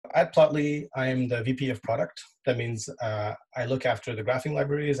at Plotly, I'm the VP of product. That means I look after the graphing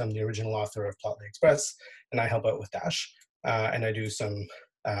libraries. I'm the original author of Plotly Express, and I help out with Dash. And I do some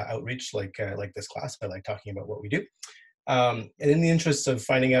outreach like this class. I like talking about what we do. And in the interest of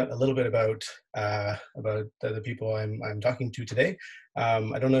finding out a little bit about the people I'm talking to today,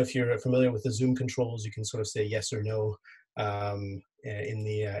 I don't know if you're familiar with the Zoom controls. You can sort of say yes or no in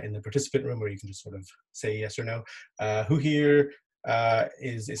the participant room, where you can just sort of say yes or no. Who here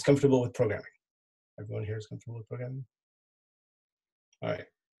is comfortable with programming? Everyone here is comfortable with programming? All right,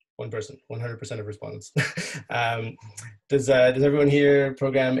 one person, 100% of respondents. Does everyone here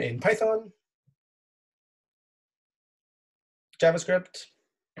program in Python? JavaScript?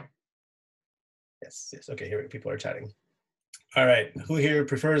 Yes, okay, here people are chatting. All right, who here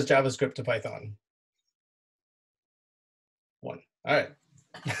prefers JavaScript to Python? One, all right.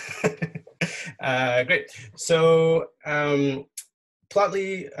 Great, so at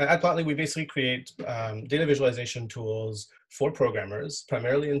Plotly, we basically create data visualization tools for programmers,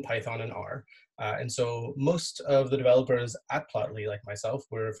 primarily in Python and R. And so most of the developers at Plotly, like myself,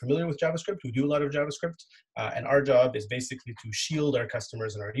 we're familiar with JavaScript. We do a lot of JavaScript. And our job is basically to shield our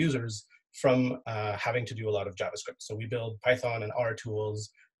customers and our users from having to do a lot of JavaScript. So we build Python and R tools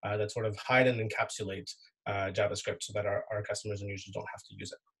that sort of hide and encapsulate JavaScript so that our customers and users don't have to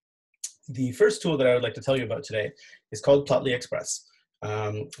use it. The first tool that I would like to tell you about today is called Plotly Express.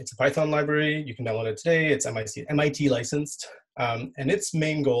 It's a Python library. You can download it today. It's MIT licensed. And its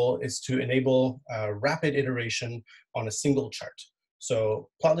main goal is to enable rapid iteration on a single chart. So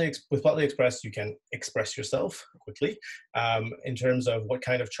with Plotly Express, you can express yourself quickly in terms of what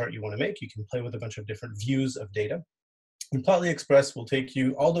kind of chart you want to make. You can play with a bunch of different views of data. And Plotly Express will take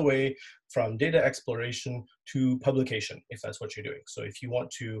you all the way from data exploration to publication, if that's what you're doing. So if you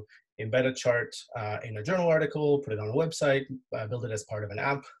want to embed a chart in a journal article, put it on a website, build it as part of an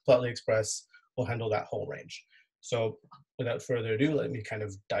app, Plotly Express will handle that whole range. So without further ado, let me kind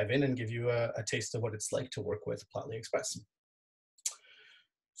of dive in and give you a taste of what it's like to work with Plotly Express.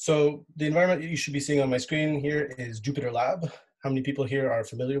 So the environment you should be seeing on my screen here is Jupyter Lab. How many people here are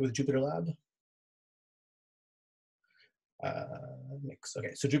familiar with Jupyter Lab? Mix.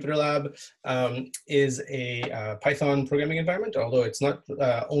 Okay, so Jupyter Lab is a Python programming environment, although it's not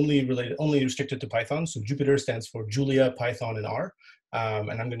only restricted to Python. So Jupyter stands for Julia, Python, and R, and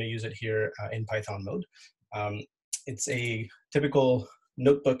I'm going to use it here in Python mode. It's a typical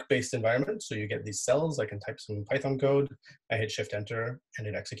notebook-based environment, so you get these cells. I can type some Python code, I hit Shift-Enter, and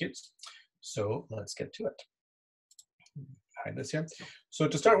it executes. So let's get to it. Hide this here. So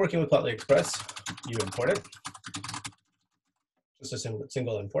to start working with Plotly Express, you import it. Just a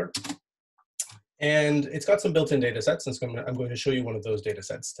single import. And it's got some built-in data sets, and so I'm going to show you one of those data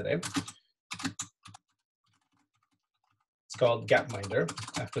sets today. It's called Gapminder,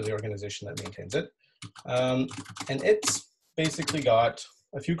 after the organization that maintains it. And it's basically got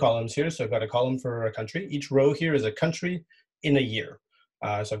a few columns here. So I've got a column for a country. Each row here is a country in a year.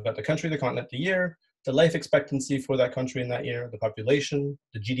 So I've got the country, the continent, the year, the life expectancy for that country in that year, the population,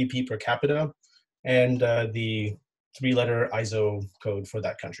 the GDP per capita, and the 3-letter ISO code for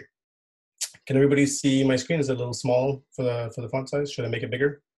that country. Can everybody see my screen? Is it a little small for the font size? Should I make it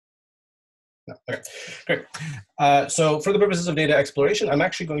bigger? No. Okay, great. So for the purposes of data exploration, I'm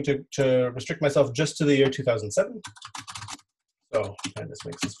actually going to restrict myself just to the year 2007. So, and this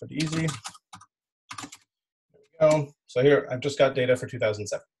makes this pretty easy. There we go. So here, I've just got data for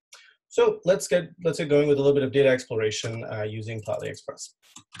 2007. So let's get going with a little bit of data exploration using Plotly Express.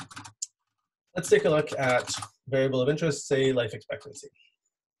 Let's take a look at variable of interest, say life expectancy.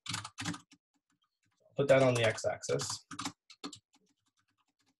 Put that on the x-axis.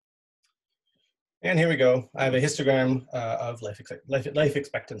 And here we go. I have a histogram of life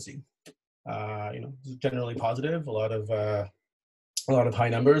expectancy. Generally positive. A lot of high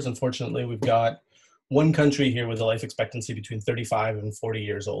numbers. Unfortunately, we've got one country here with a life expectancy between 35 and 40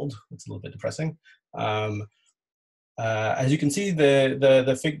 years old. It's a little bit depressing. As you can see,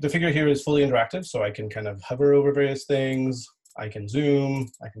 the figure here is fully interactive, so I can kind of hover over various things. I can zoom.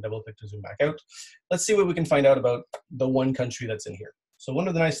 I can double click to zoom back out. Let's see what we can find out about the one country that's in here. So one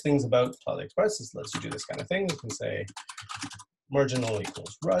of the nice things about Plotly Express is let's do this kind of thing. We can say marginal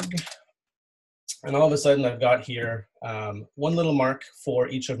equals rug. And all of a sudden, I've got here one little mark for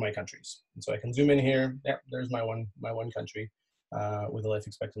each of my countries. And so I can zoom in here. Yeah, there's my one country with a life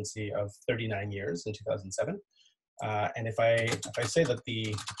expectancy of 39 years in 2007. And if I say that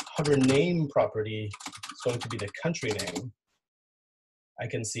the hover name property is going to be the country name, I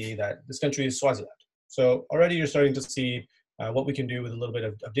can see that this country is Swaziland. So already you're starting to see what we can do with a little bit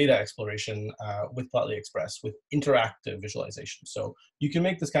of data exploration with Plotly Express with interactive visualization. So you can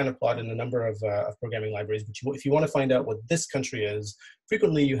make this kind of plot in a number of programming libraries, but if you want to find out what this country is,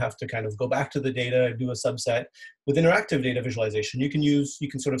 frequently you have to kind of go back to the data, do a subset. With interactive data visualization, you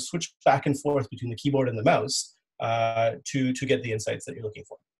can sort of switch back and forth between the keyboard and the mouse to get the insights that you're looking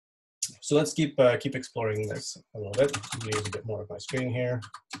for. So let's keep exploring this a little bit. I'm going to use a bit more of my screen here.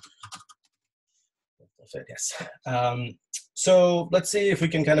 Yes. So let's see if we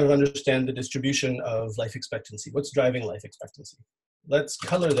can kind of understand the distribution of life expectancy. What's driving life expectancy? Let's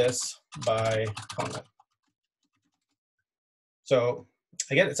color this by continent. So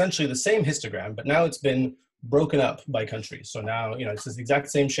I get essentially the same histogram, but now it's been broken up by country. So now, it's the exact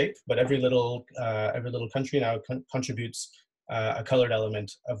same shape, but every little country now contributes a colored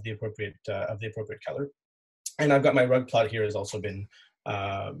element of the appropriate color. And I've got my rug plot here has also been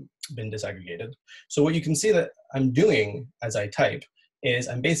disaggregated. So what you can see that I'm doing as I type is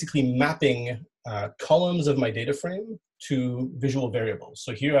I'm basically mapping columns of my data frame to visual variables.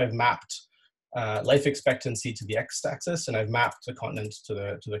 So here I've mapped life expectancy to the x-axis, and I've mapped the continent to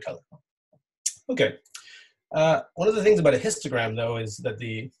the color. Okay. One of the things about a histogram, though, is that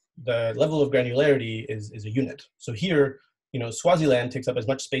the level of granularity is a unit. So here, Swaziland takes up as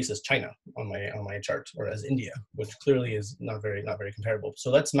much space as China on my chart, or as India, which clearly is not very comparable.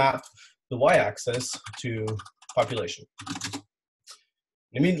 So let's map the y-axis to population.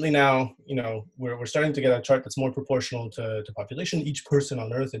 Immediately now, we're starting to get a chart that's more proportional to population. Each person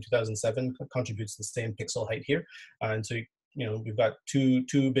on Earth in 2007 contributes the same pixel height here, and so we've got two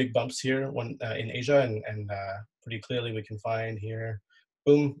big bumps here, one in Asia, and pretty clearly we can find here,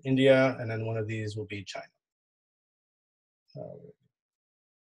 boom, India, and then one of these will be China.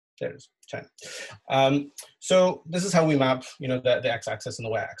 There's China. So this is how we map, the x-axis and the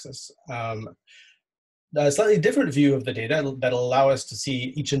y-axis. A slightly different view of the data that'll allow us to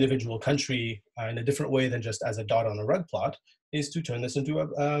see each individual country in a different way than just as a dot on a rug plot is to turn this into a,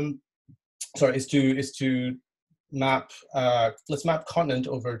 is to map, let's map continent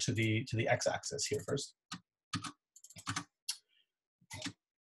over to the x-axis here first.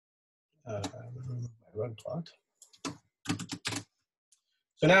 Rug plot.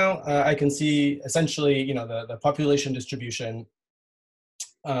 So now I can see essentially, the population distribution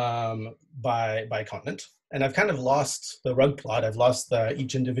by continent, and I've kind of lost the rug plot. I've lost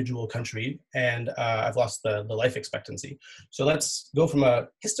each individual country, and I've lost the life expectancy. So let's go from a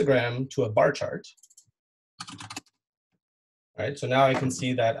histogram to a bar chart. All right. So now I can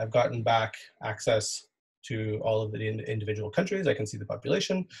see that I've gotten back access to all of the individual countries. I can see the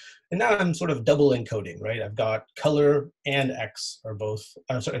population, and now I'm sort of double encoding, right? I've got color and X are both,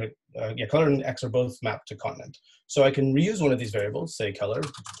 color and X are both mapped to continent. So I can reuse one of these variables, say color,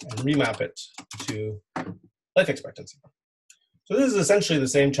 and remap it to life expectancy. So this is essentially the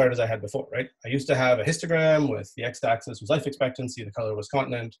same chart as I had before, right? I used to have a histogram with the X-axis was life expectancy, the color was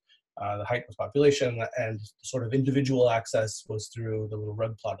continent, the height was population, and the sort of individual access was through the little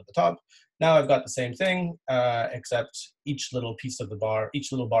rug plot at the top. Now I've got the same thing, except each little piece of the bar,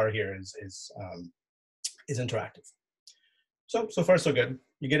 each little bar here is interactive. So far so good.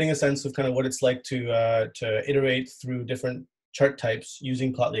 You're getting a sense of kind of what it's like to iterate through different chart types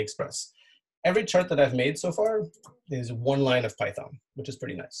using Plotly Express. Every chart that I've made so far is one line of Python, which is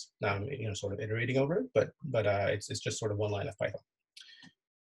pretty nice. Now I'm sort of iterating over it, but it's just sort of one line of Python.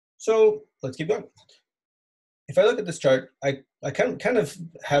 So let's keep going. If I look at this chart, I kind of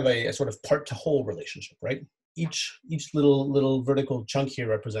have a sort of part to whole relationship, right? Each little vertical chunk here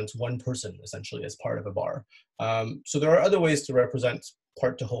represents one person essentially as part of a bar. So there are other ways to represent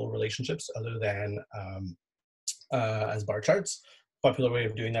part to whole relationships other than as bar charts. Popular way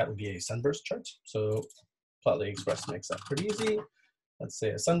of doing that would be a sunburst chart. So Plotly Express makes that pretty easy. Let's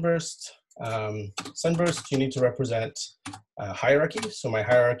say a sunburst. Sunburst, you need to represent a hierarchy. So my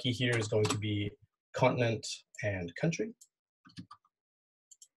hierarchy here is going to be continent and country.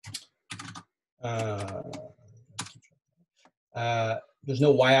 There's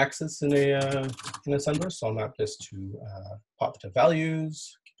no y-axis in a sunburst, so I'll map this to pop to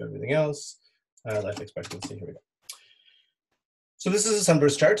values, keep everything else, life expectancy. Here we go. So this is a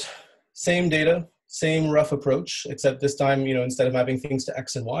sunburst chart, same data, same rough approach, except this time, instead of mapping things to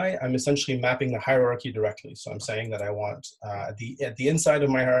X and Y, I'm essentially mapping the hierarchy directly. So I'm saying that I want, at the inside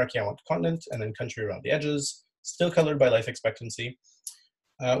of my hierarchy, I want continent and then country around the edges, still colored by life expectancy.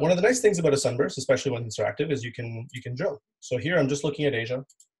 One of the nice things about a sunburst, especially when it's interactive, is you can drill. So here I'm just looking at Asia.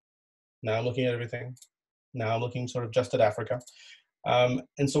 Now I'm looking at everything. Now I'm looking sort of just at Africa.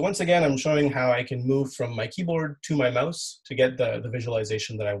 And so once again, I'm showing how I can move from my keyboard to my mouse to get the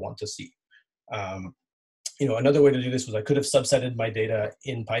visualization that I want to see. another way to do this was I could have subsetted my data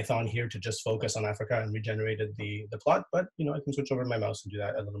in Python here to just focus on Africa and regenerated the plot, but I can switch over to my mouse and do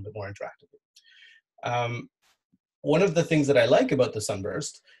that a little bit more interactively. One of the things that I like about the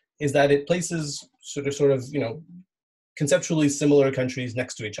sunburst is that it places sort of conceptually similar countries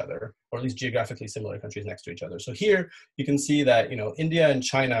next to each other, or at least geographically similar countries next to each other. So here you can see that India and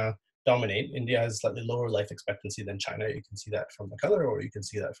China dominate. India has slightly lower life expectancy than China. You can see that from the color, or you can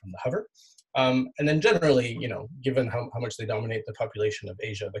see that from the hover. And then generally, given how much they dominate the population of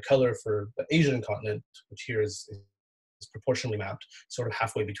Asia, the color for the Asian continent, which here is proportionally mapped, sort of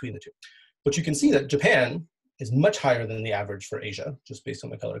halfway between the two. But you can see that Japan is much higher than the average for Asia, just based on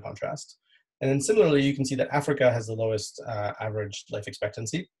the color contrast. And then similarly, you can see that Africa has the lowest average life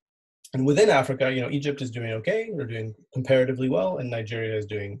expectancy. And within Africa, Egypt is doing okay, they're doing comparatively well, and Nigeria is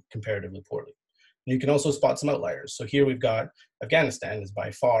doing comparatively poorly. And you can also spot some outliers. So here we've got Afghanistan is by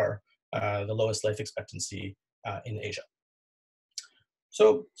far the lowest life expectancy in Asia.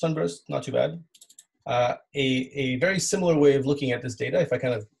 So sunburst, not too bad. A very similar way of looking at this data, if I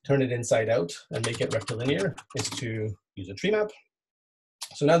kind of turn it inside out and make it rectilinear, is to use a tree map.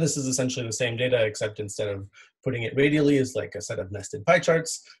 So now this is essentially the same data, except instead of putting it radially as like a set of nested pie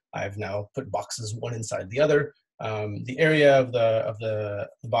charts, I've now put boxes one inside the other. The area of the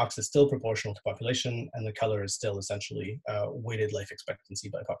box is still proportional to population, and the color is still essentially weighted life expectancy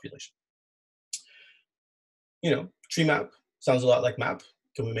by population. Tree map sounds a lot like map.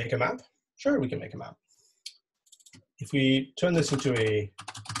 Can we make a map? Sure, we can make a map. If we turn this into a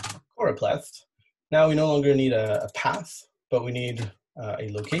choropleth, now we no longer need a path, but we need a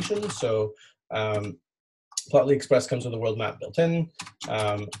location. So Plotly Express comes with a world map built in.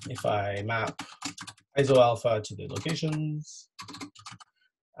 If I map isoalpha to the locations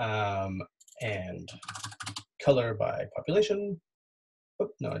and color by population. Oh,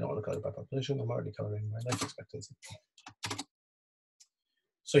 no, I don't want to color by population. I'm already coloring my life expectancy.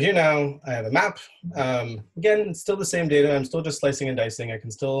 So here now I have a map. Again, it's still the same data. I'm still just slicing and dicing. I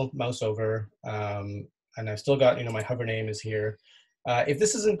can still mouse over, and I've still got, my hover name is here. If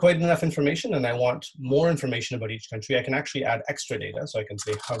this isn't quite enough information and I want more information about each country, I can actually add extra data. So I can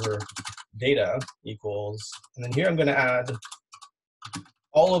say hover data equals, and then here I'm going to add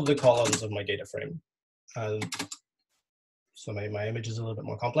all of the columns of my data frame. So my image is a little bit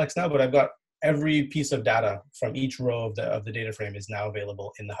more complex now, but I've got every piece of data from each row of the data frame is now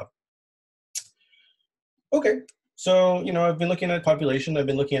available in the hub. Okay, so I've been looking at population, I've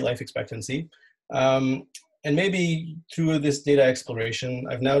been looking at life expectancy, and maybe through this data exploration,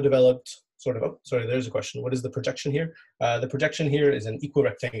 I've now developed sort of, oh, sorry, there's a question. What is the projection here? The projection here is an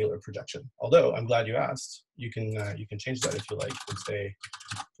equirectangular projection. Although I'm glad you asked. You can change that if you like. You can say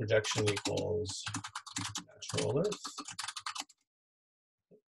projection equals natural Earth.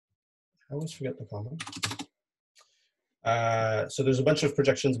 I always forget the comma. So there's a bunch of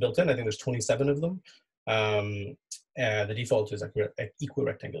projections built in. I think there's 27 of them. The default is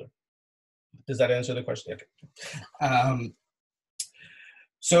equirectangular. Does that answer the question? Okay.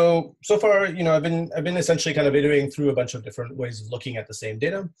 So far, I've been essentially kind of iterating through a bunch of different ways of looking at the same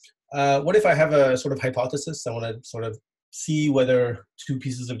data. What if I have a sort of hypothesis? I want to sort of see whether two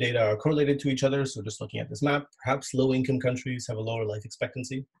pieces of data are correlated to each other. So just looking at this map, perhaps low-income countries have a lower life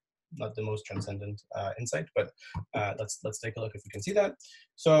expectancy. Not the most transcendent insight, but let's take a look if we can see that.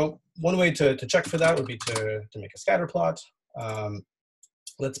 So one way to check for that would be to make a scatter plot.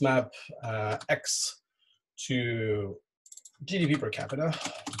 Let's map X to GDP per capita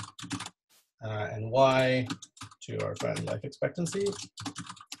and Y to our friend life expectancy.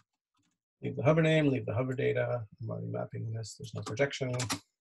 Leave the hover name, leave the hover data. I'm already mapping this, there's no projection.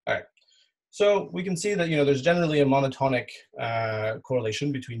 All right. So we can see that there's generally a monotonic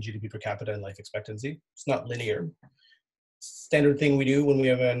correlation between GDP per capita and life expectancy. It's not linear. Standard thing we do when we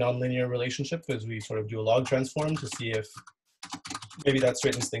have a nonlinear relationship is we sort of do a log transform to see if maybe that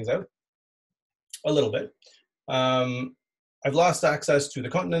straightens things out a little bit. I've lost access to the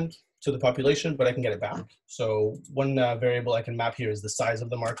continent, to the population, but I can get it back. So one variable I can map here is the size of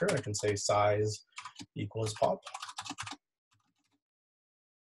the marker. I can say size equals pop.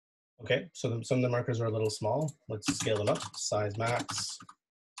 Okay, so some of the markers are a little small. Let's scale them up. Size max,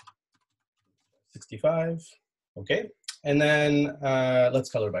 65. Okay, and then let's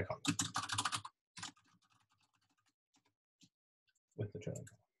color by continent with the trailing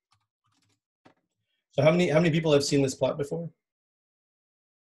color. So how many people have seen this plot before?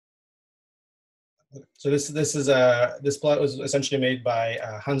 So this plot was essentially made by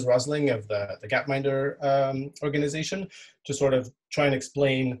Hans Rosling of the Gapminder organization to sort of try and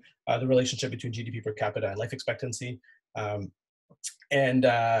explain the relationship between GDP per capita and life expectancy. And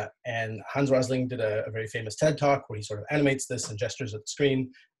Hans Rosling did a very famous TED talk where he sort of animates this and gestures at the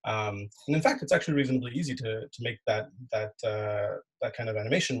screen. And in fact, it's actually reasonably easy to make that kind of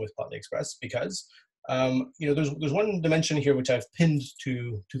animation with Plotly Express, because there's one dimension here which I've pinned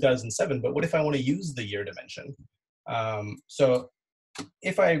to 2007. But what if I want to use the year dimension? So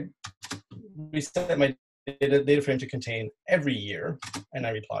if I reset my data frame to contain every year, and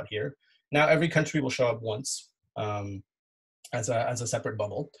I replot here, now every country will show up once as a separate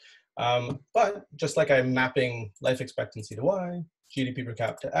bubble. But just like I'm mapping life expectancy to Y, GDP per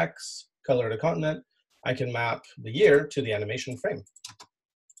cap to X, color to continent, I can map the year to the animation frame.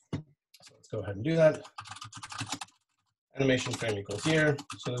 So let's go ahead and do that. Animation frame equals year.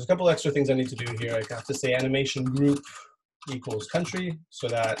 So there's a couple extra things I need to do here. I have to say animation group equals country, so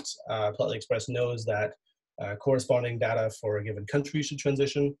that Plotly Express knows that corresponding data for a given country should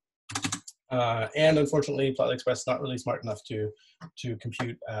transition. And unfortunately, Plotly Express is not really smart enough to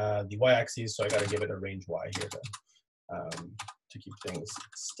compute the y-axis, so I got to give it a range y here to keep things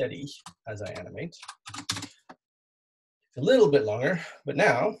steady as I animate. It's a little bit longer, but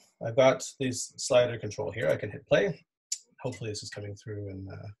now I've got this slider control here. I can hit play. Hopefully this is coming through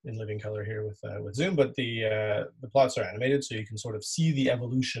in living color here with Zoom, but the plots are animated, so you can sort of see the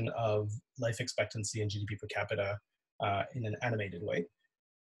evolution of life expectancy and GDP per capita in an animated way.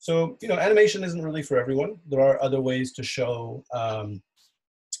 So, animation isn't really for everyone. There are other ways to show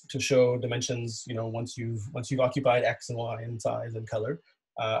dimensions, once you've occupied X and Y in size and color,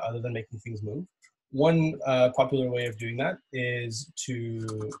 other than making things move. One popular way of doing that is to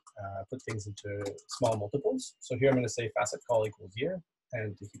put things into small multiples. So here I'm going to say facet call equals year,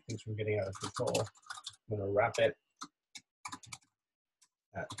 and to keep things from getting out of control, I'm going to wrap it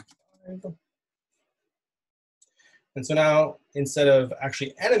at 5. And so now, instead of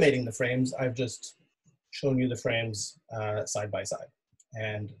actually animating the frames, I've just shown you the frames side by side.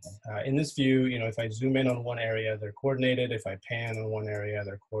 And in this view, if I zoom in on one area, they're coordinated. If I pan on one area,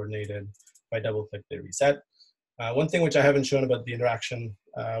 they're coordinated. If I double click, they reset. One thing which I haven't shown about the interaction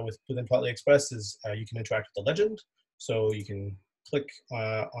within Plotly Express is you can interact with the legend. So you can click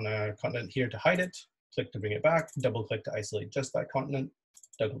on a continent here to hide it, click to bring it back, double click to isolate just that continent,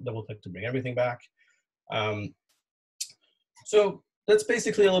 double click to bring everything back. So that's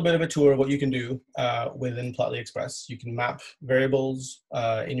basically a little bit of a tour of what you can do within Plotly Express. You can map variables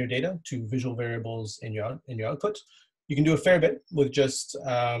in your data to visual variables in your output. You can do a fair bit with just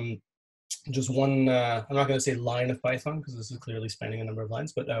one, I'm not going to say line of Python, because this is clearly spanning a number of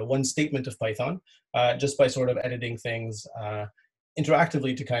lines, but one statement of Python, just by sort of editing things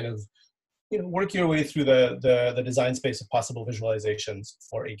interactively to kind of work your way through the design space of possible visualizations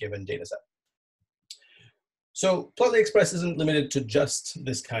for a given data set. So Plotly Express isn't limited to just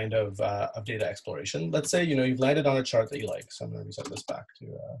this kind of data exploration. Let's say you've landed on a chart that you like. So I'm going to reset this back to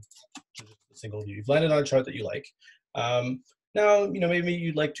just a single view. You've landed on a chart that you like. Now maybe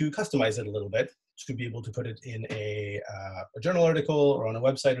you'd like to customize it a little bit to be able to put it in a journal article or on a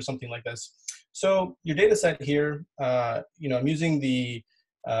website or something like this. So your data set here, I'm using the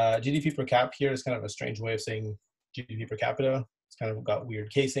GDP per cap here is kind of a strange way of saying GDP per capita. It's kind of got weird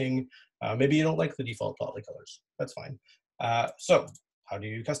casing. Maybe you don't like the default Plotly colors. That's fine. So how do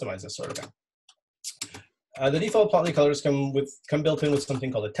you customize this sort of thing? The default Plotly colors come built in with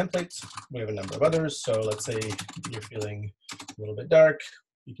something called a template. We have a number of others. So let's say you're feeling a little bit dark.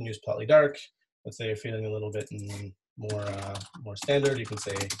 You can use Plotly dark. Let's say you're feeling a little bit more standard. You can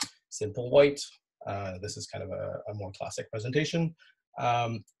say simple white. This is kind of a more classic presentation.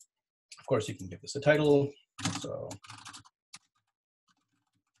 Of course, you can give this a title. So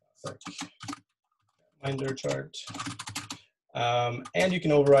reminder chart. And you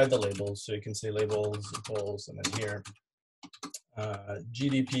can override the labels. So you can say labels equals, and then here,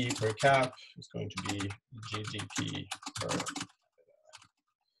 GDP per cap is going to be GDP per capita.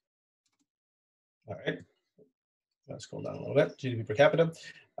 All right, let's scroll down a little bit. GDP per capita.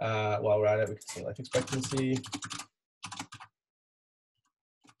 While we're at it, we can say life expectancy.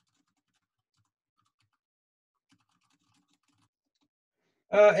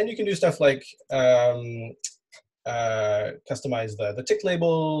 And you can do stuff like customize the tick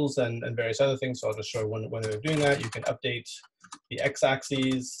labels and various other things. So I'll just show when we're doing that. You can update the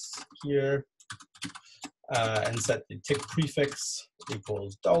x-axis here and set the tick prefix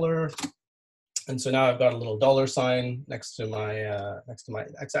equals $. And so now I've got a little $sign next to my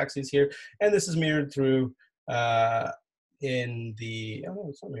x-axis here, and this is mirrored through in the oh no,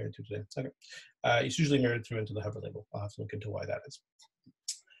 it's not mirrored through today. It's okay. It's usually mirrored through into the hover label. I'll have to look into why that is.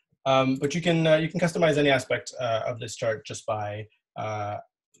 But you can customize any aspect of this chart just by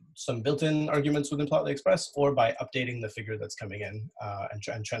some built-in arguments within Plotly Express, or by updating the figure that's coming in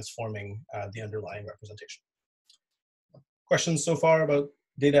and transforming the underlying representation. Questions so far about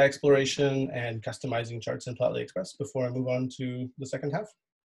data exploration and customizing charts in Plotly Express before I move on to the second half?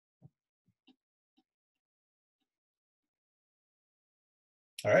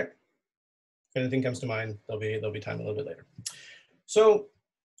 All right. If anything comes to mind, there'll be time a little bit later.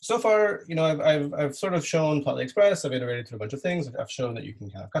 So far, you know, I've sort of shown Plotly Express. I've iterated through a bunch of things. I've shown that you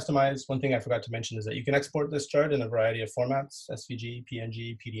can kind of customize. One thing I forgot to mention is that you can export this chart in a variety of formats: SVG,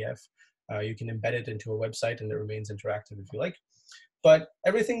 PNG, PDF. You can embed it into a website, and it remains interactive if you like. But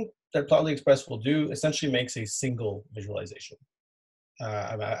everything that Plotly Express will do essentially makes a single visualization.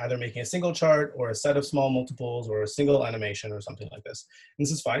 Either making a single chart or a set of small multiples or a single animation or something like this. And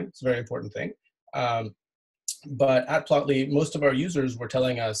this is fine. It's a very important thing. But at Plotly, most of our users were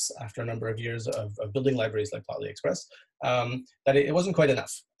telling us after a number of years of building libraries like Plotly Express that it wasn't quite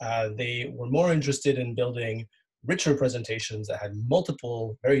enough. They were more interested in building richer presentations that had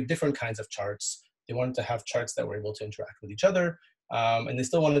multiple, very different kinds of charts. They wanted to have charts that were able to interact with each other. And they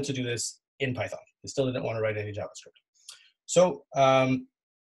still wanted to do this in Python. They still didn't want to write any JavaScript. So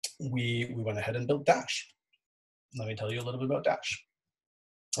we went ahead and built Dash. Let me tell you a little bit about Dash.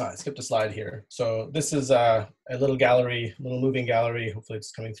 I skipped a slide here. So this is a little gallery, little moving gallery. Hopefully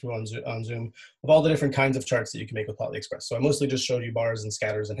it's coming through on Zoom, of all the different kinds of charts that you can make with Plotly Express. So I mostly just showed you bars and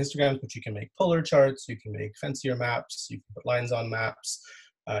scatters and histograms, but you can make polar charts, you can make fancier maps, you can put lines on maps,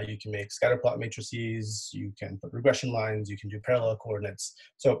 you can make scatter plot matrices, you can put regression lines, you can do parallel coordinates.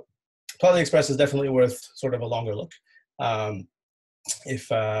 So Plotly Express is definitely worth sort of a longer look if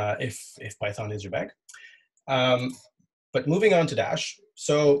Python is your bag. But moving on to Dash.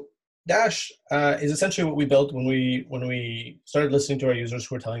 So Dash is essentially what we built when we started listening to our users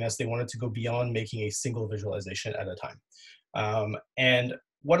who were telling us they wanted to go beyond making a single visualization at a time. And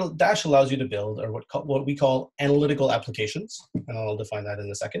what Dash allows you to build are what we call analytical applications, and I'll define that in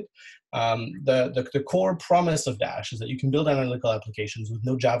a second. The core promise of Dash is that you can build analytical applications with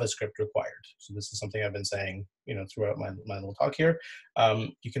no JavaScript required. So this is something I've been saying, you know, throughout my little talk here.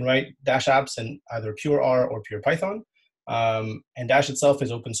 You can write Dash apps in either pure R or pure Python. And Dash itself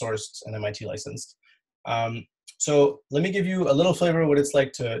is open sourced and MIT licensed. So let me give you a little flavor of what it's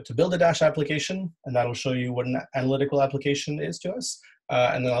like to build a Dash application, and that'll show you what an analytical application is to us.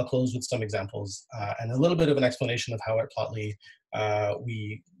 And then I'll close with some examples and a little bit of an explanation of how at Plotly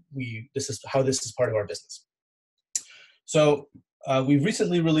this is part of our business. So we've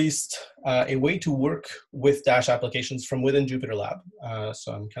recently released a way to work with Dash applications from within Jupyter Lab.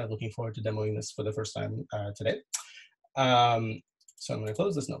 So I'm kind of looking forward to demoing this for the first time today. So I'm going to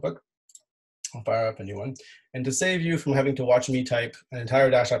close this notebook. I'll fire up a new one. And to save you from having to watch me type an entire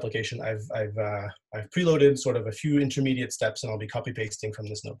Dash application, I've preloaded sort of a few intermediate steps, and I'll be copy pasting from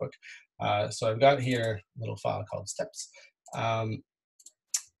this notebook. So I've got here a little file called steps. And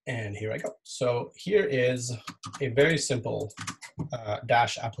here I go. So here is a very simple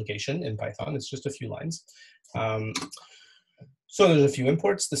Dash application in Python. It's just a few lines. So there's a few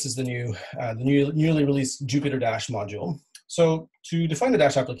imports. This is the newly released Jupyter Dash module. So to define a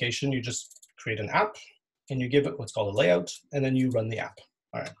Dash application, you just create an app, and you give it what's called a layout, and then you run the app.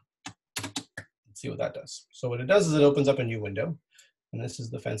 All right, let's see what that does. So what it does is it opens up a new window, and this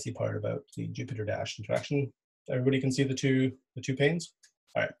is the fancy part about the Jupyter Dash interaction. Everybody can see the two panes.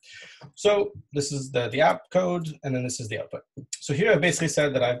 All right, so this is the app code, and then this is the output. So here I've basically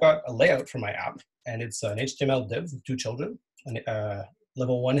said that I've got a layout for my app, and it's an HTML div with two children, a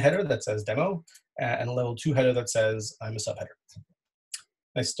level 1 header that says demo, and a level 2 header that says I'm a subheader.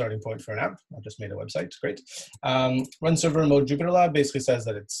 Nice starting point for an app. I've just made a website, great. Run server mode Jupyter Lab basically says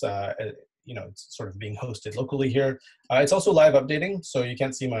that it's it's sort of being hosted locally here. It's also live updating, so you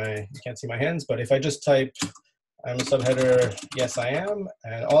can't see my hands. But if I just type I'm a subheader, yes I am,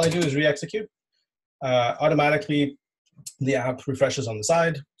 and all I do is re-execute, automatically the app refreshes on the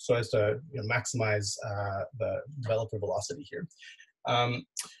side so as to maximize the developer velocity here.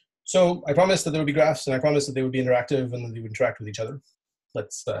 So I promised that there would be graphs, and I promised that they would be interactive and that they would interact with each other.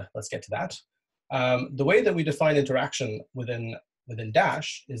 Let's get to that. The way that we define interaction within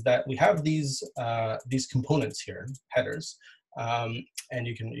Dash is that we have these components here, headers, and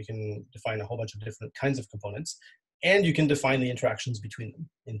you can define a whole bunch of different kinds of components, and you can define the interactions between them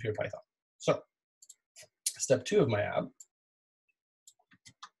in pure Python. So step 2 of my app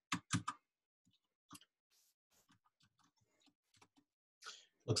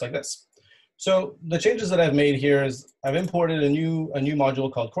looks like this. So the changes that I've made here is I've imported a new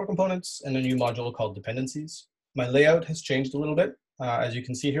module called core components and a new module called dependencies. My layout has changed a little bit. As you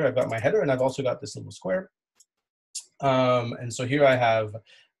can see here, I've got my header, and I've also got this little square. And so here I have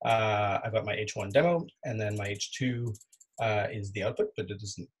I've got my H1 demo, and then my H2 is the output, but it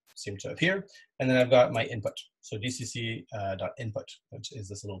doesn't seem to appear. And then I've got my input, so dcc.input, which is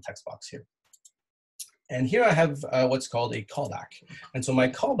this little text box here. And here I have what's called a callback. And so my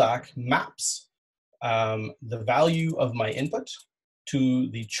callback maps the value of my input to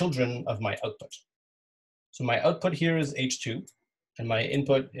the children of my output. So my output here is H2, and my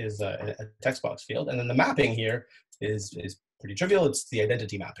input is a text box field. And then the mapping here is pretty trivial. It's the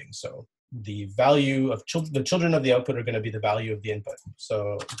identity mapping. So the value of the children of the output are going to be the value of the input.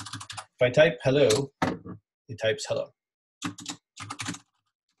 So if I type hello, it types hello.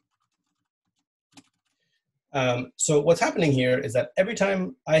 So what's happening here is that every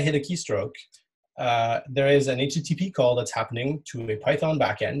time I hit a keystroke, there is an HTTP call that's happening to a Python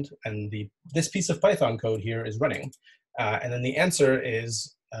backend, and this piece of Python code here is running. And then the answer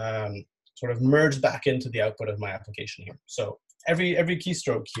is sort of merged back into the output of my application here. So every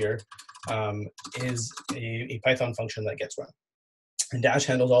keystroke here is a Python function that gets run. And Dash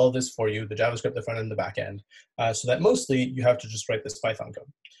handles all of this for you, the JavaScript, the front end, the back end, so that mostly you have to just write this Python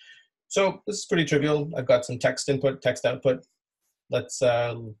code. So this is pretty trivial. I've got some text input, text output. Let's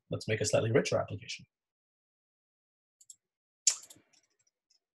make a slightly richer application.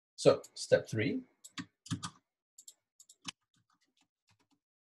 So step 3.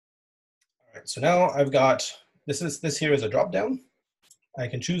 All right, so now I've got, this here is a drop-down. I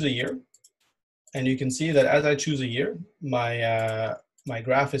can choose a year. And you can see that as I choose a year, my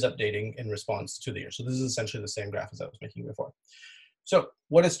graph is updating in response to the year. So this is essentially the same graph as I was making before. So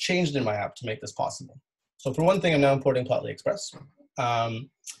what has changed in my app to make this possible? So for one thing, I'm now importing Plotly Express.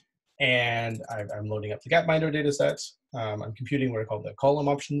 And I'm loading up the Gapminder data set. I'm computing what are called the column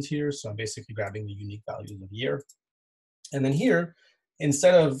options here. So I'm basically grabbing the unique values of year. And then here,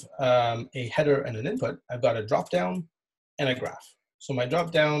 instead of a header and an input, I've got a dropdown and a graph. So my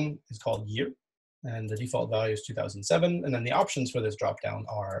dropdown is called year, and the default value is 2007. And then the options for this dropdown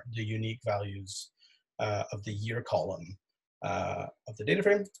are the unique values of the year column of the data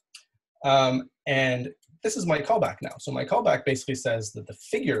frame. And this is my callback now. So my callback basically says that the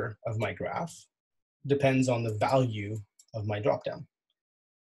figure of my graph depends on the value of my dropdown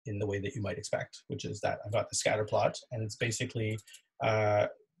in the way that you might expect, which is that I've got the scatter plot, and it's basically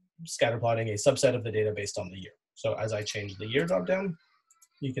scatter plotting a subset of the data based on the year. So as I change the year dropdown,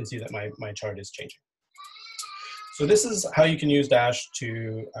 you can see that my chart is changing. So this is how you can use Dash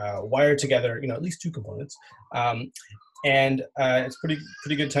to wire together, at least 2 components. And it's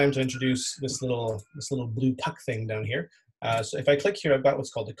pretty good time to introduce this little blue puck thing down here. So if I click here, I've got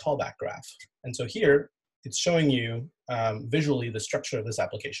what's called the callback graph. And so here, it's showing you visually the structure of this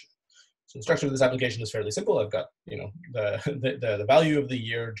application. So the structure of this application is fairly simple. I've got the value of the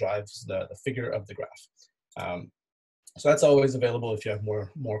year drives the figure of the graph. So that's always available if you have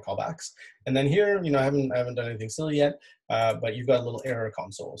more callbacks. And then here, I haven't done anything silly yet, but you've got a little error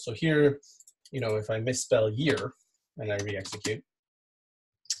console. So here, if I misspell year, and I re-execute.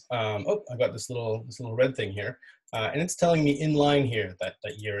 Oh, I've got this little red thing here, and it's telling me in line here that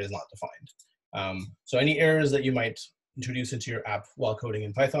year is not defined. So any errors that you might introduce into your app while coding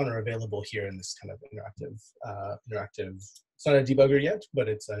in Python are available here in this kind of interactive. It's not a debugger yet, but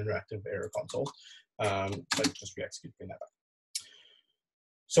it's an interactive error console. So I just re-execute, bring that back.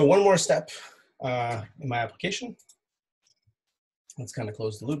 So one more step in my application. Let's kind of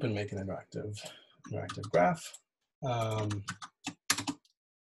close the loop and make an interactive graph.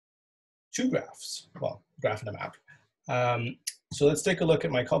 2 graphs, well, graph and a map. So let's take a look at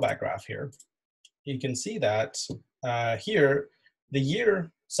my callback graph here. You can see that here, the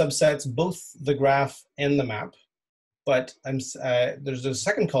year subsets both the graph and the map, but there's a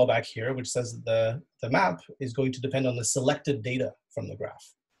second callback here which says that the map is going to depend on the selected data from the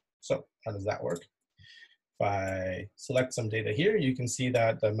graph. So how does that work? If I select some data here, you can see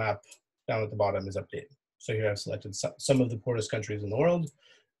that the map down at the bottom is updated. So here I've selected some of the poorest countries in the world,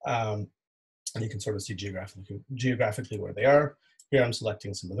 and you can sort of see geographically where they are. Here I'm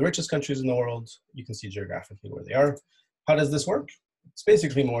selecting some of the richest countries in the world. You can see geographically where they are. How does this work? It's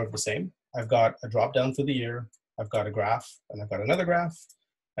basically more of the same. I've got a drop down for the year. I've got a graph, and I've got another graph.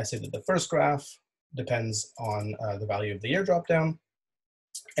 I say that the first graph depends on the value of the year drop down,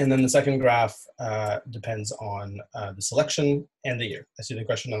 and then the second graph depends on the selection and the year. I see the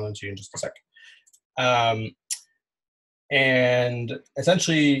question. I'll answer you in just a sec. And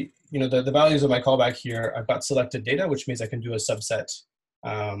essentially, the values of my callback here, I've got selected data, which means I can do a subset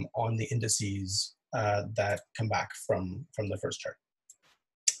on the indices that come back from the first chart.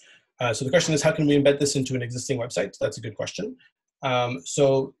 So the question is, how can we embed this into an existing website? That's a good question.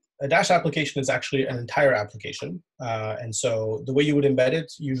 So a Dash application is actually an entire application. And so the way you would embed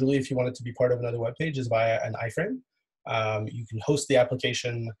it, usually if you want it to be part of another web page, is via an iframe. You can host the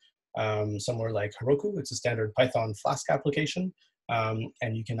application somewhere like Heroku. It's a standard Python Flask application.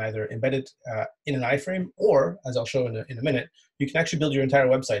 And you can either embed it in an iframe, or, as I'll show in a minute, you can actually build your entire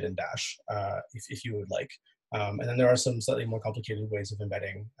website in Dash if you would like. And then there are some slightly more complicated ways of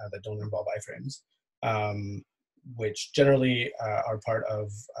embedding that don't involve iframes, which generally are part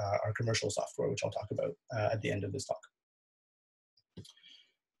of our commercial software, which I'll talk about at the end of this talk.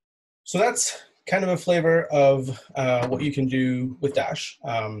 So that's kind of a flavor of what you can do with Dash.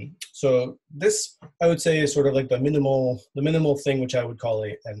 So this, I would say, is sort of like the minimal thing, which I would call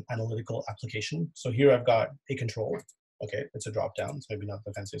an analytical application. So here I've got a control. Okay, it's a drop down. It's maybe not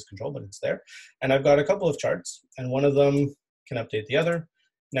the fanciest control, but it's there. And I've got a couple of charts, and one of them can update the other.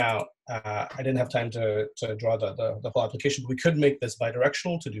 Now, I didn't have time to draw the whole application, but we could make this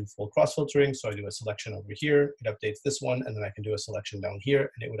bidirectional to do full cross-filtering. So I do a selection over here, it updates this one, and then I can do a selection down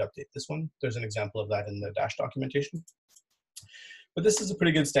here, and it would update this one. There's an example of that in the Dash documentation. But this is a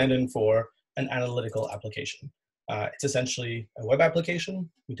pretty good stand-in for an analytical application. It's essentially a web application.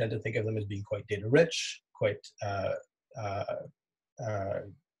 We tend to think of them as being quite data-rich, quite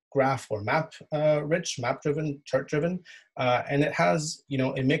graph or map rich, map-driven, chart-driven, and it has, you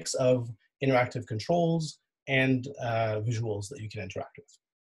know, a mix of interactive controls and visuals that you can interact with.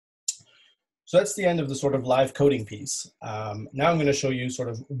 So that's the end of the sort of live coding piece. Now I'm going to show you sort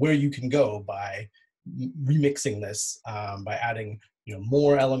of where you can go by remixing this, by adding, you know,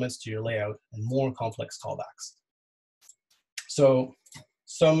 more elements to your layout and more complex callbacks. So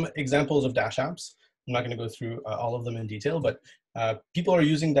some examples of Dash apps. I'm not going to go through all of them in detail, but people are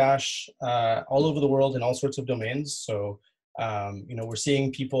using Dash all over the world in all sorts of domains. So, you know, we're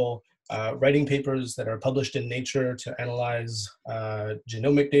seeing people writing papers that are published in Nature to analyze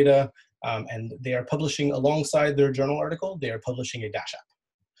genomic data, and they are publishing alongside their journal article, they are publishing a Dash app.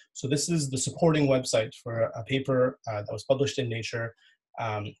 So this is the supporting website for a paper that was published in Nature.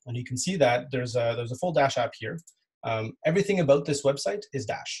 And you can see that there's a full Dash app here. Everything about this website is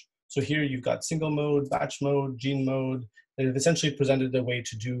Dash. So here you've got single mode, batch mode, gene mode. They've essentially presented a way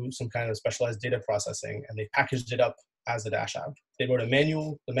to do some kind of specialized data processing, and they packaged it up as a Dash app. They wrote a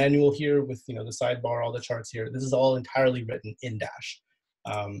manual, the manual here with, you know, the sidebar, all the charts here. This is all entirely written in Dash.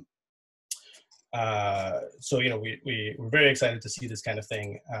 So, you know, we're very excited to see this kind of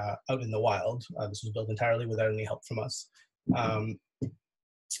thing out in the wild. This was built entirely without any help from us.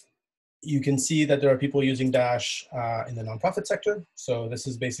 You can see that there are people using Dash in the nonprofit sector. So this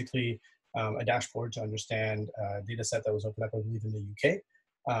is basically a dashboard to understand a data set that was opened up, I believe, in the UK.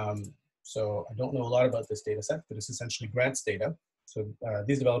 So I don't know a lot about this data set, but it's essentially grants data. So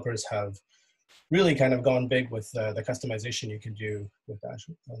these developers have really kind of gone big with the customization you can do with Dash.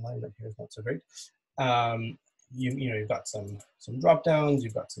 The alignment here is not so great. You know, you've got some drop downs,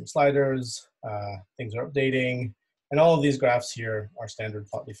 you've got some sliders, things are updating. And all of these graphs here are standard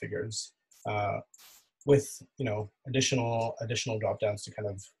Plotly figures with, you know, additional drop downs to kind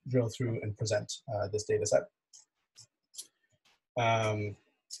of drill through and present this data set.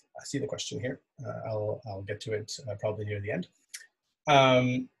 I see the question here. I'll get to it probably near the end.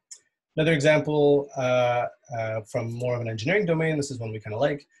 Another example from more of an engineering domain. This is one we kind of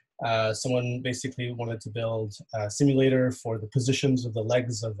like. Someone basically wanted to build a simulator for the positions of the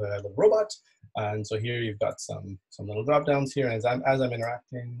legs of a little robot. And so here you've got some little drop downs here. And as I'm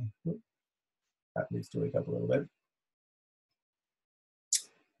interacting, that needs to wake up a little bit.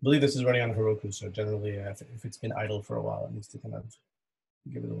 I believe this is running on Heroku. So generally, if it's been idle for a while, it needs to kind of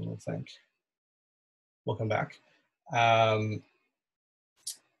give it a little think. We'll come back. Oh,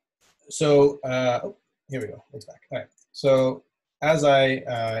 here we go. It's back. All right. So as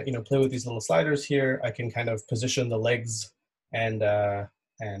I you know, play with these little sliders here, I can kind of position the legs and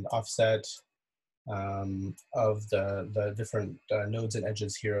offset of the different nodes and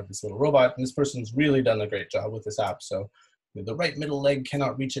edges here of this little robot. And this person's really done a great job with this app. So, you know, the right middle leg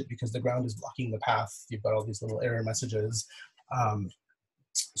cannot reach it because the ground is blocking the path. You've got all these little error messages.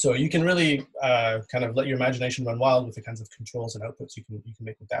 So you can really kind of let your imagination run wild with the kinds of controls and outputs you can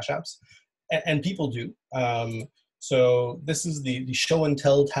make with Dash apps, and people do. So this is the show and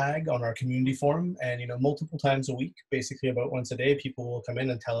tell tag on our community forum, and, you know, multiple times a week, basically about once a day, people will come in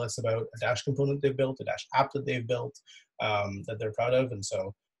and tell us about a Dash component they've built, a Dash app that they've built that they're proud of. And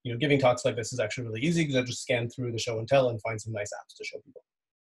so, you know, giving talks like this is actually really easy because I just scan through the show and tell and find some nice apps to show people.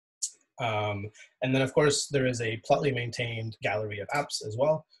 And then, of course, there is a Plotly maintained gallery of apps as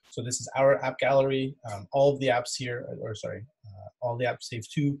well. So this is our app gallery. All of the apps here, all the apps save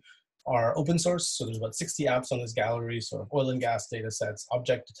to are open source. So there's about 60 apps on this gallery, sort of oil and gas data sets,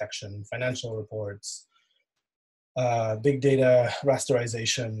 object detection, financial reports, big data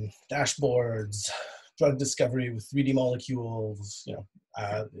rasterization, dashboards, drug discovery with 3D molecules.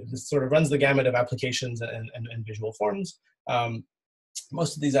 This sort of runs the gamut of applications and visual forms.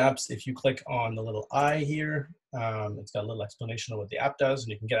 Most of these apps, if you click on the little I here, it's got a little explanation of what the app does,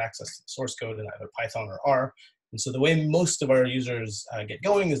 and you can get access to the source code in either Python or R. And so the way most of our users get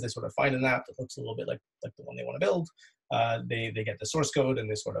going is they sort of find an app that looks a little bit like the one they want to build. They get the source code and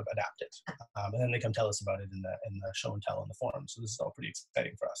they sort of adapt it. And then they come tell us about it in the show and tell in the forum. So this is all pretty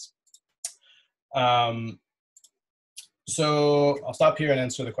exciting for us. So I'll stop here and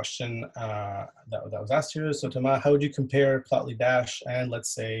answer the question that was asked here. So Thomas, how would you compare Plotly Dash and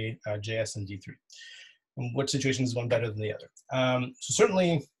let's say JS and D3? And what situations is one better than the other? So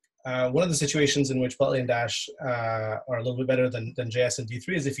certainly one of the situations in which Plotly and Dash are a little bit better than JS and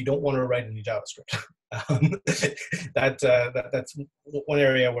D3 is if you don't want to write any JavaScript. That's one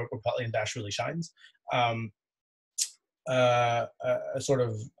area where Plotly and Dash really shines. A sort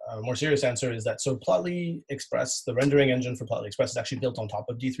of more serious answer is that so Plotly Express, the rendering engine for Plotly Express is actually built on top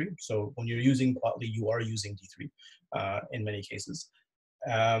of D3. So when you're using Plotly, you are using D3 in many cases.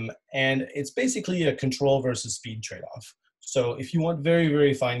 And it's basically a control versus speed trade-off. So if you want very,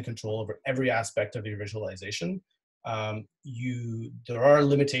 very fine control over every aspect of your visualization, there are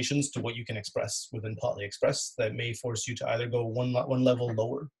limitations to what you can express within Plotly Express that may force you to either go one level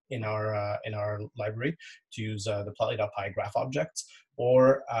lower in our library to use the plotly.py graph objects,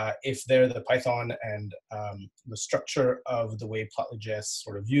 or if they're the Python and the structure of the way Plotly.js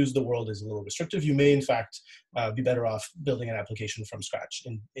sort of views the world is a little restrictive, you may in fact be better off building an application from scratch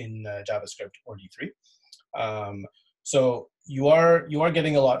in JavaScript or D3. So you are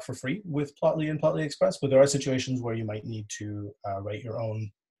getting a lot for free with Plotly and Plotly Express, but there are situations where you might need to write your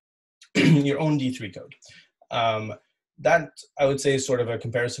own your own D3 code. That I would say is sort of a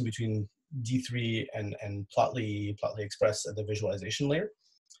comparison between D3 and Plotly Express at the visualization layer.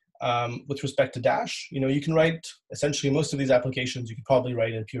 With respect to Dash, you can write essentially most of these applications. You could probably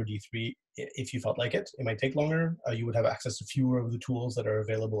write in pure D3 if you felt like it. It might take longer. You would have access to fewer of the tools that are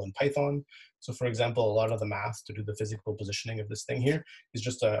available in Python. So for example, a lot of the math to do the physical positioning of this thing here is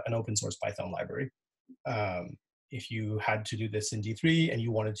just an open source Python library. If you had to do this in D3 and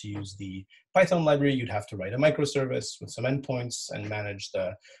you wanted to use the Python library, you'd have to write a microservice with some endpoints and manage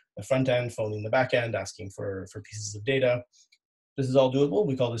the front end, phoning the back end, asking for pieces of data. This is all doable.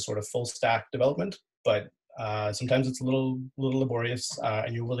 We call this sort of full stack development, but sometimes it's a little laborious,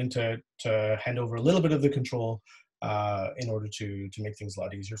 and you're willing to hand over a little bit of the control in order to make things a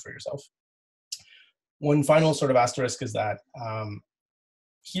lot easier for yourself. One final sort of asterisk is that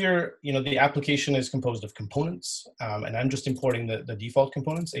here, the application is composed of components, and I'm just importing the default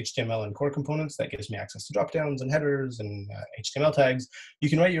components, HTML and core components. That gives me access to dropdowns and headers and HTML tags. You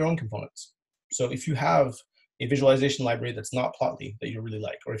can write your own components. So if you have a visualization library that's not Plotly that you really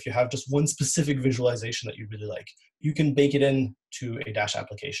like, or if you have just one specific visualization that you really like, you can bake it into a Dash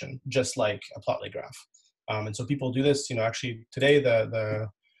application, just like a Plotly graph. And so people do this. Actually today the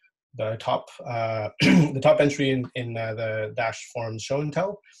top the top entry in the Dash forums show and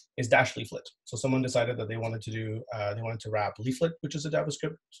tell is Dash Leaflet. So someone decided that they wanted to wrap Leaflet, which is a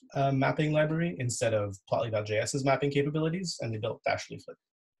JavaScript mapping library, instead of Plotly.js's mapping capabilities, and they built Dash Leaflet.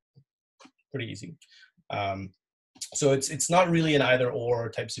 Pretty easy. So it's not really an either or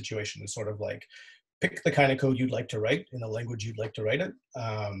type situation. It's sort of like pick the kind of code you'd like to write in the language you'd like to write it,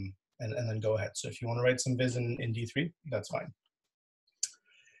 and then go ahead. So if you want to write some viz in D3, that's fine.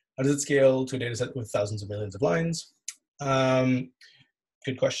 How does it scale to a data set with thousands of millions of lines?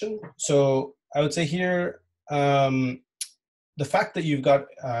 Good question. So I would say here, the fact that you've got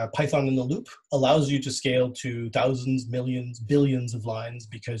Python in the loop allows you to scale to thousands, millions, billions of lines,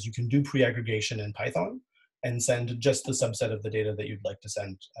 because you can do pre-aggregation in Python and send just the subset of the data that you'd like to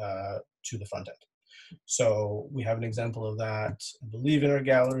send to the front end. So we have an example of that, I believe, in our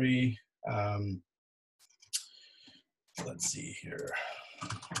gallery. Let's see here.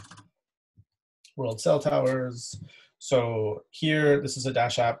 World cell towers. So here, this is a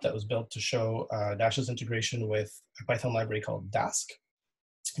Dash app that was built to show Dash's integration with a Python library called Dask.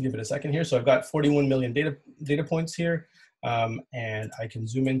 I'll give it a second here. So I've got 41 million data points here, and I can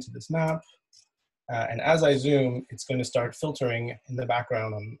zoom into this map. And as I zoom, it's going to start filtering in the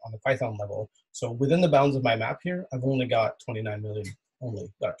background on the Python level. So within the bounds of my map here, I've only got 29 million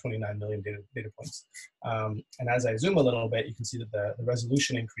data points. And as I zoom a little bit, you can see that the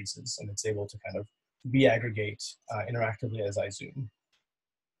resolution increases, and it's able to kind of re-aggregate interactively as I zoom.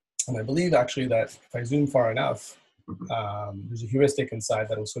 And I believe actually that if I zoom far enough, There's a heuristic inside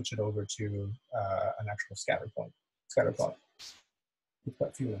that will switch it over to an actual scatter plot. We've got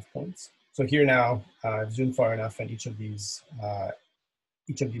a few enough points. So here now, I've zoomed far enough, and each of these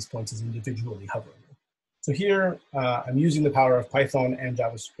points is individually hovering. So here, I'm using the power of Python and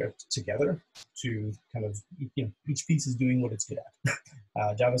JavaScript together to kind of, each piece is doing what it's good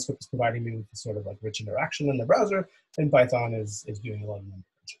at. JavaScript is providing me with this sort of like rich interaction in the browser, and Python is doing a lot of number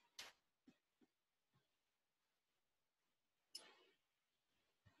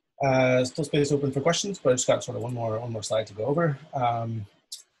crunching. Still space open for questions, but I just got sort of one more slide to go over.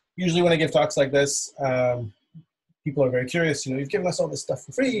 Usually when I give talks like this, people are very curious, you've given us all this stuff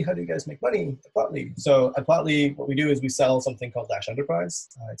for free. How do you guys make money at Plotly? So at Plotly, what we do is we sell something called Dash Enterprise.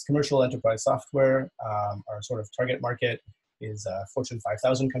 It's commercial enterprise software. Our sort of target market is Fortune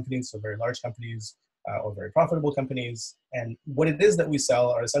 5,000 companies, so very large companies or very profitable companies. And what it is that we sell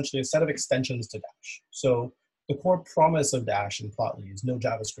are essentially a set of extensions to Dash. So the core promise of Dash in Plotly is no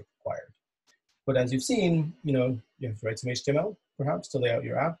JavaScript required. But as you've seen, you have to write some HTML, perhaps, to lay out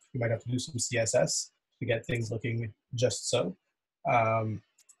your app. You might have to do some CSS to get things looking just so.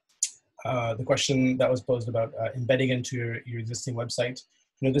 The question that was posed about embedding into your existing website,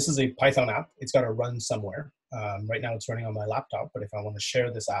 this is a Python app. It's got to run somewhere. Right now it's running on my laptop, but if I want to share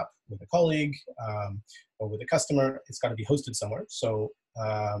this app with a colleague or with a customer, it's got to be hosted somewhere. So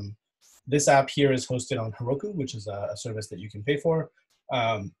this app here is hosted on Heroku, which is a service that you can pay for.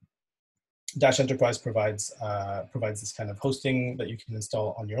 Dash Enterprise provides this kind of hosting that you can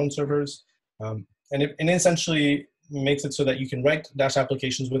install on your own servers. And it essentially makes it so that you can write Dash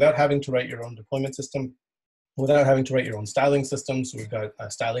applications without having to write your own deployment system, without having to write your own styling system. So we've got a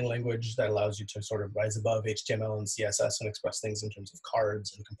styling language that allows you to sort of rise above HTML and CSS and express things in terms of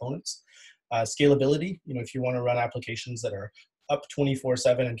cards and components. Scalability, if you want to run applications that are up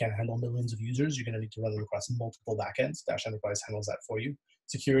 24/7 and can handle millions of users, you're going to need to run them across multiple backends. Dash Enterprise handles that for you.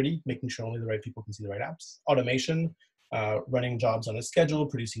 Security, making sure only the right people can see the right apps. Automation, running jobs on a schedule,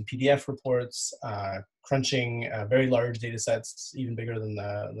 producing PDF reports, crunching very large data sets, even bigger than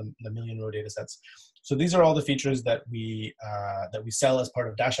the million-row data sets. So these are all the features that we sell as part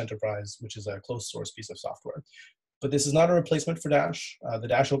of Dash Enterprise, which is a closed source piece of software. But this is not a replacement for Dash. The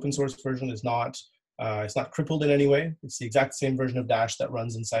Dash open source version is not it's not crippled in any way. It's the exact same version of Dash that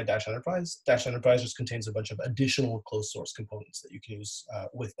runs inside Dash Enterprise. Dash Enterprise just contains a bunch of additional closed source components that you can use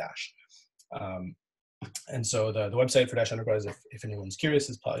with Dash. And so the website for Dash Enterprise, if anyone's curious,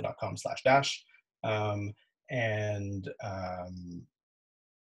 is plotly.com/dash. The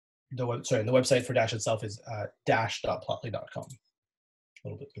website for Dash itself is dash.plotly.com. A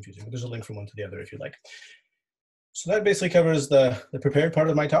little bit confusing, but there's a link from one to the other if you'd like. So that basically covers the prepared part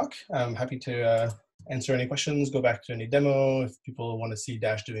of my talk. I'm happy to answer any questions, go back to any demo. If people want to see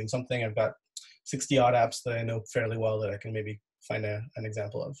Dash doing something, I've got 60 odd apps that I know fairly well that I can maybe find an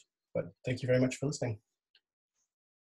example of. But thank you very much for listening.